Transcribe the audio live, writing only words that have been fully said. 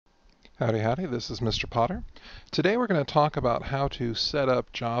Howdy, howdy, this is Mr. Potter. Today we're going to talk about how to set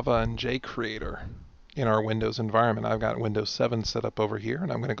up Java and JCreator in our Windows environment. I've got Windows 7 set up over here,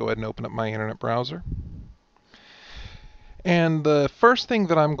 and I'm going to go ahead and open up my internet browser. And the first thing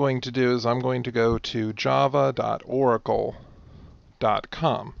that I'm going to do is I'm going to go to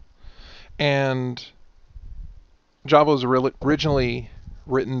java.oracle.com. And Java was originally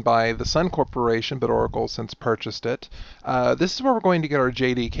written by the Sun Corporation, but Oracle has since purchased it. This is where we're going to get our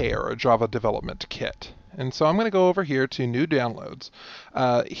JDK, or a Java Development Kit. And so I'm going to go over here to New Downloads.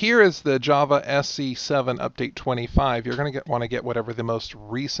 Here is the Java SC7 Update 25. You're going to want to get whatever the most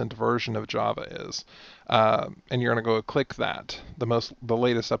recent version of Java is. And you're going to go click that. The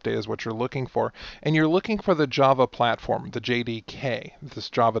latest update is what you're looking for. And you're looking for the Java platform, the JDK, this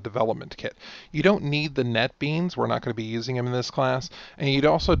Java Development Kit. You don't need the NetBeans. We're not going to be using them in this class. And you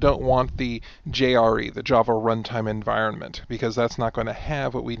also don't want the JRE, the Java Runtime Environment, because that's not going to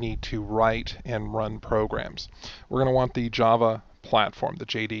have what we need to write and run programs. We're going to want the Java platform, the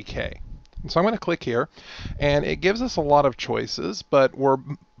JDK. And so I'm going to click here, and it gives us a lot of choices, but we're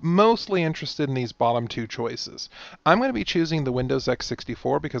mostly interested in these bottom two choices. I'm going to be choosing the Windows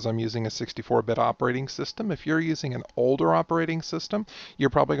x64 because I'm using a 64-bit operating system. If you're using an older operating system,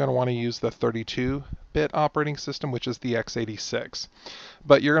 you're probably going to want to use the 32-bit operating system, which is the x86.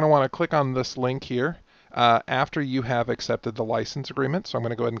 But you're going to want to click on this link here after you have accepted the license agreement. So I'm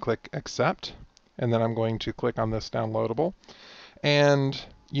going to go ahead and click Accept, and then I'm going to click on this downloadable. And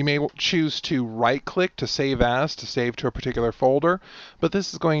you may choose to right-click to save as, to save to a particular folder, but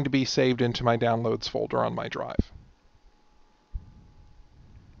this is going to be saved into my Downloads folder on my drive.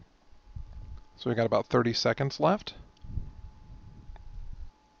 So we've got about 30 seconds left.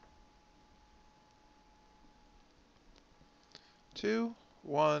 2,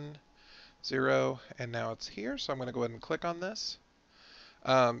 1, 0, and now it's here, so I'm going to go ahead and click on this.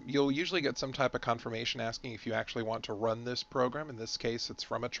 You'll usually get some type of confirmation asking if you actually want to run this program. In this case, it's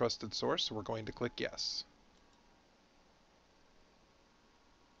from a trusted source, so we're going to click Yes.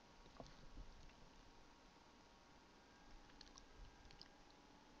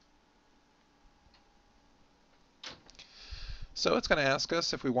 So it's going to ask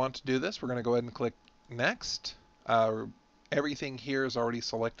us if we want to do this. We're going to go ahead and click Next. Everything here is already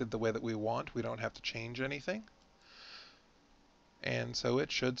selected the way that we want. We don't have to change anything. And so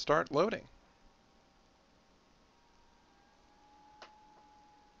it should start loading.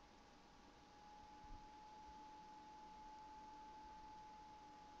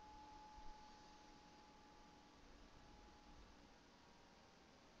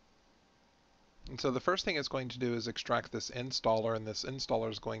 And so the first thing it's going to do is extract this installer, and this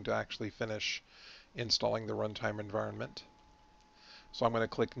installer is going to actually finish installing the runtime environment. So I'm going to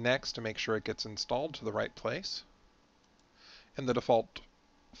click Next to make sure it gets installed to the right place. And the default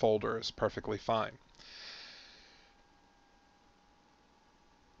folder is perfectly fine.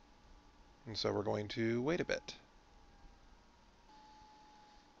 And so we're going to wait a bit.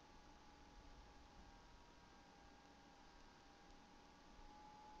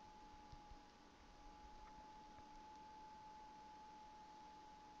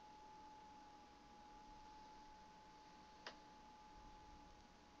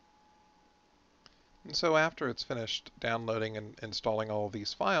 And so after it's finished downloading and installing all of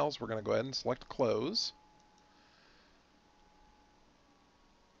these files, we're going to go ahead and select Close.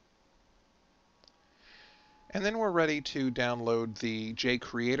 And then we're ready to download the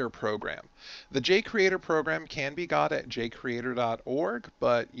JCreator program. The JCreator program can be got at jcreator.org,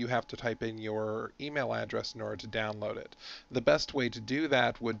 but you have to type in your email address in order to download it. The best way to do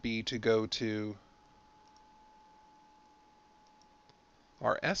that would be to go to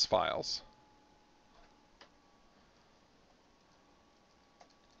our S files.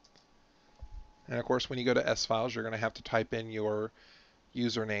 And of course, when you go to S files, you're going to have to type in your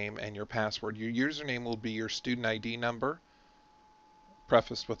username and your password. Your username will be your student ID number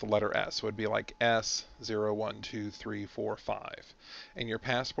prefaced with the letter S. So it would be like S012345. And your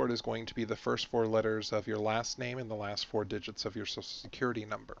password is going to be the first 4 letters of your last name and the last 4 digits of your social security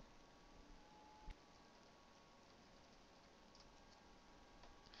number.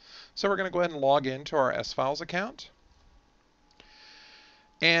 So we're going to go ahead and log into our S Files account.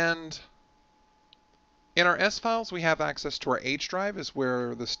 And in our S Files, we have access to our H drive, is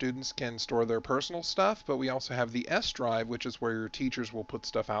where the students can store their personal stuff, but we also have the S drive, which is where your teachers will put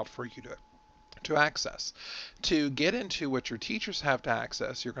stuff out for you to access. To get into what your teachers have to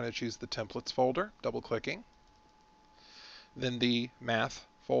access, you're going to choose the Templates folder, double-clicking, then the Math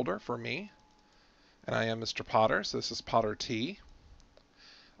folder for me, and I am Mr. Potter, so this is Potter T.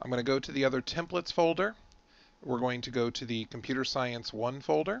 I'm going to go to the other Templates folder. We're going to go to the Computer Science 1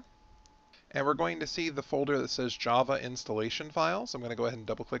 folder. And we're going to see the folder that says Java installation files. I'm going to go ahead and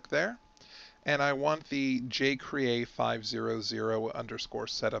double click there. And I want the jcreate 500 underscore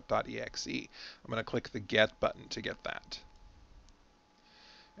setup.exe. I'm going to click the get button to get that.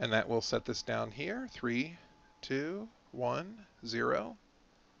 And that will set this down here. 3, 2, 1, 0.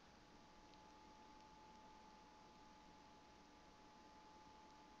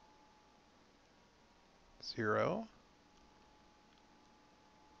 0.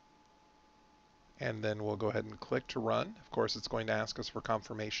 And then we'll go ahead and click to run. Of course, it's going to ask us for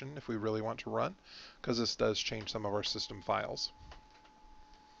confirmation if we really want to run, because this does change some of our system files.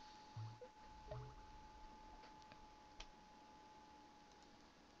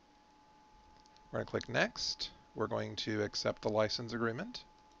 We're going to click next. We're going to accept the license agreement.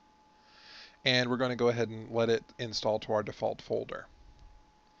 And we're going to go ahead and let it install to our default folder.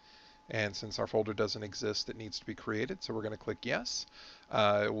 And since our folder doesn't exist, it needs to be created, so we're going to click yes.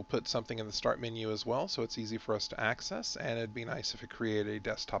 It will put something in the start menu as well, so it's easy for us to access, and it'd be nice if it created a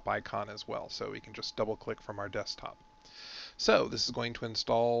desktop icon as well, so we can just double click from our desktop. So this is going to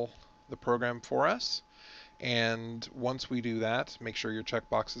install the program for us, and once we do that, make sure your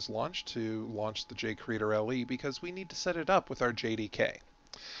checkbox is launched to launch the JCreator LE, because we need to set it up with our JDK.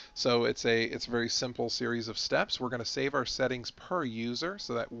 So it's a very simple series of steps. We're going to save our settings per user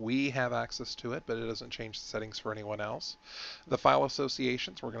so that we have access to it, but it doesn't change the settings for anyone else. The file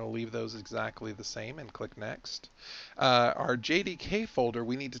associations, we're going to leave those exactly the same and click next. Our JDK folder,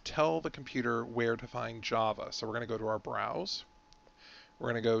 we need to tell the computer where to find Java. So we're going to go to our browse.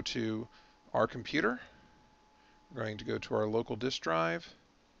 We're going to go to our computer. We're going to go to our local disk drive.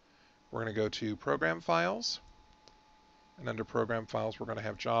 We're going to go to program files. And under program files, we're going to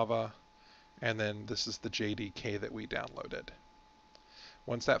have Java, and then this is the JDK that we downloaded.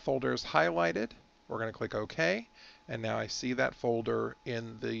 Once that folder is highlighted, we're going to click OK, and now I see that folder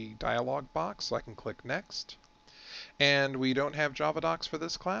in the dialog box, so I can click Next. And we don't have Java docs for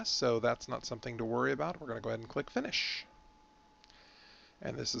this class, so that's not something to worry about. We're going to go ahead and click Finish.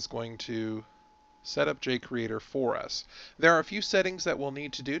 And this is going to set up JCreator for us. There are a few settings that we'll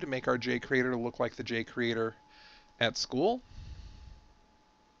need to do to make our JCreator look like the JCreator at school.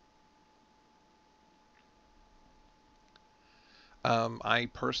 I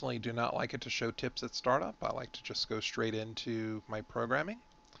personally do not like it to show tips at startup. I like to just go straight into my programming.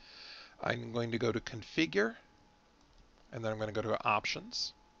 I'm going to go to Configure, and then I'm going to go to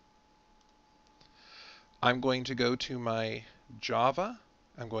Options. I'm going to go to my Java.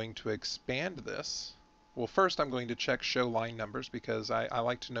 I'm going to expand this. Well, first I'm going to check Show Line Numbers, because I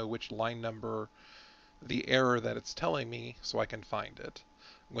like to know which line number the error that it's telling me so I can find it.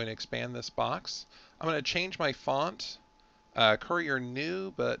 I'm going to expand this box. I'm going to change my font. Courier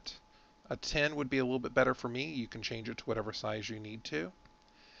new, but a 10 would be a little bit better for me. You can change it to whatever size you need to.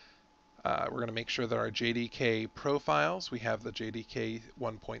 We're going to make sure that our JDK profiles, we have the JDK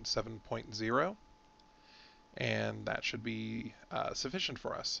 1.7.0, and that should be sufficient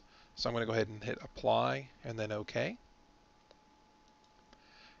for us. So I'm going to go ahead and hit Apply and then OK.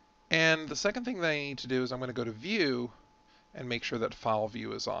 And the second thing that I need to do is I'm going to go to View and make sure that File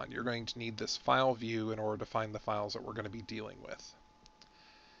View is on. You're going to need this File View in order to find the files that we're going to be dealing with.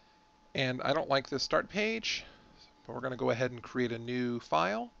 And I don't like this start page, but we're going to go ahead and create a new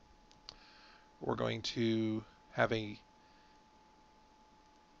file. We're going to have a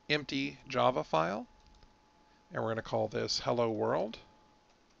empty Java file, and we're going to call this Hello World.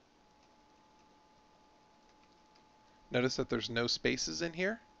 Notice that there's no spaces in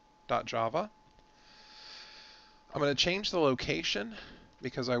here, .java. I'm going to change the location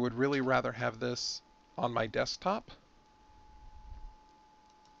because I would really rather have this on my desktop.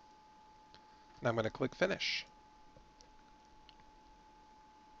 And I'm going to click Finish.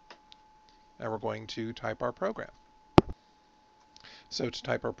 And we're going to type our program. So to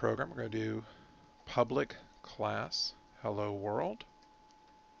type our program, we're going to do public class hello world.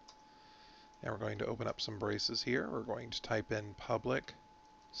 And we're going to open up some braces here. We're going to type in public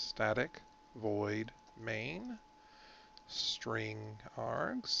static void main string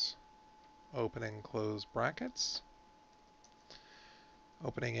args, open and close brackets,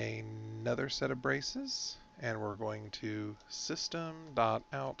 opening another set of braces, and we're going to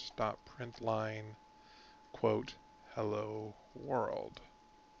system.out.println quote hello world,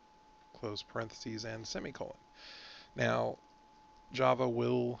 close parentheses and semicolon. Now, Java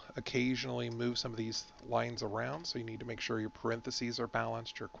will occasionally move some of these lines around, so you need to make sure your parentheses are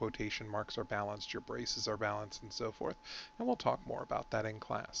balanced, your quotation marks are balanced, your braces are balanced, and so forth. And we'll talk more about that in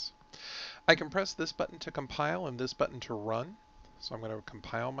class. I can press this button to compile and this button to run. So I'm going to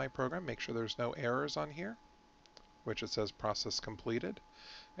compile my program, make sure there's no errors on here, which it says process completed.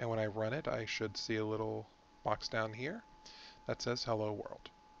 And when I run it, I should see a little box down here that says Hello World.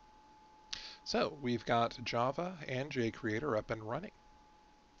 So we've got Java and JCreator up and running.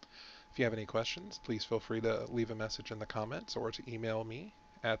 If you have any questions, please feel free to leave a message in the comments or to email me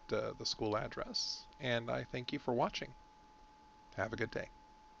at the school address. And I thank you for watching. Have a good day.